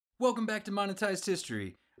Welcome back to Monetized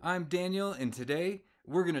History. I'm Daniel, and today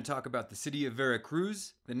we're going to talk about the city of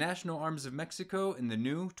Veracruz, the national arms of Mexico, and the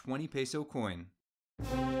new 20 peso coin.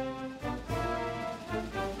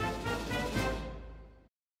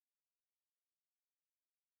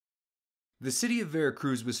 The city of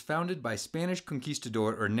Veracruz was founded by Spanish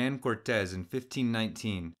conquistador Hernán Cortés in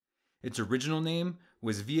 1519. Its original name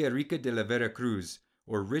was Heroica de la Veracruz,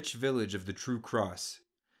 or Rich Village of the True Cross.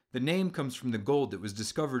 The name comes from the gold that was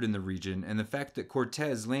discovered in the region and the fact that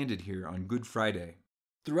Cortés landed here on Good Friday.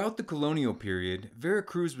 Throughout the colonial period,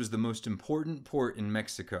 Veracruz was the most important port in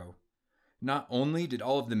Mexico. Not only did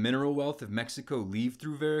all of the mineral wealth of Mexico leave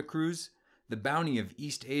through Veracruz, the bounty of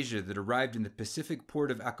East Asia that arrived in the Pacific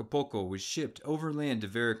port of Acapulco was shipped overland to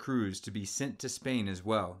Veracruz to be sent to Spain as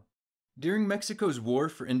well. During Mexico's War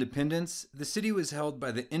for Independence, the city was held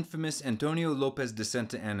by the infamous Antonio López de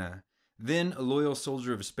Santa Anna, then a loyal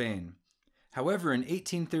soldier of Spain. However, in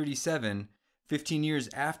 1837, 15 years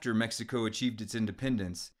after Mexico achieved its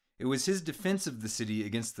independence, it was his defense of the city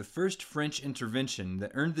against the first French intervention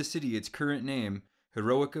that earned the city its current name,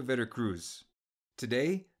 Heroica, Veracruz.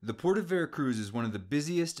 Today, the port of Veracruz is one of the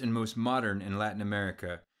busiest and most modern in Latin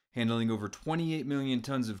America, handling over 28 million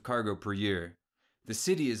tons of cargo per year. The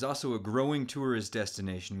city is also a growing tourist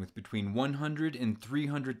destination with between 100 and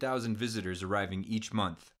 300,000 visitors arriving each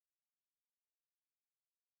month.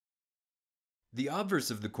 The obverse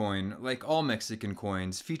of the coin, like all Mexican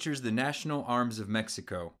coins, features the national arms of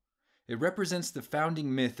Mexico. It represents the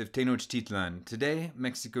founding myth of Tenochtitlan, today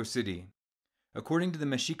Mexico City. According to the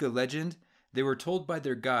Mexica legend, they were told by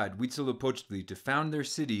their god Huitzilopochtli to found their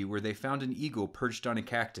city where they found an eagle perched on a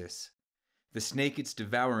cactus. The snake it's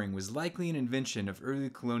devouring was likely an invention of early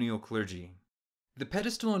colonial clergy. The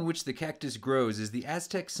pedestal on which the cactus grows is the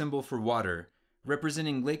Aztec symbol for water,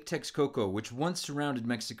 representing Lake Texcoco, which once surrounded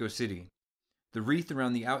Mexico City. The wreath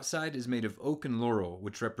around the outside is made of oak and laurel,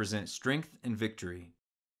 which represent strength and victory.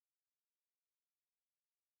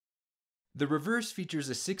 The reverse features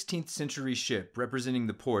a 16th century ship representing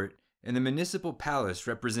the port and the municipal palace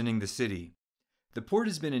representing the city. The port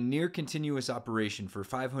has been in near continuous operation for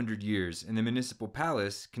 500 years, and the municipal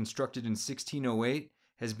palace, constructed in 1608,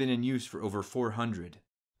 has been in use for over 400.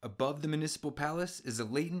 Above the municipal palace is a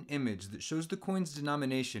latent image that shows the coin's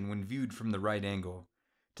denomination when viewed from the right angle.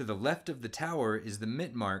 To the left of the tower is the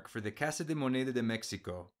mint mark for the Casa de Moneda de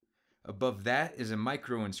Mexico. Above that is a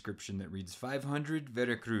micro-inscription that reads 500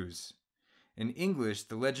 Veracruz. In English,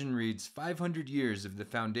 the legend reads 500 years of the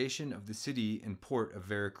foundation of the city and port of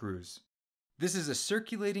Veracruz. This is a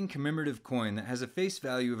circulating commemorative coin that has a face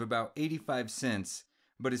value of about 85 cents,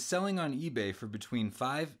 but is selling on eBay for between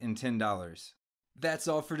 $5 and $10. That's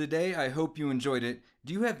all for today. I hope you enjoyed it.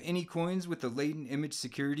 Do you have any coins with the latent image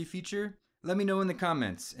security feature? Let me know in the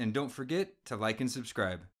comments, and don't forget to like and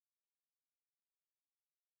subscribe.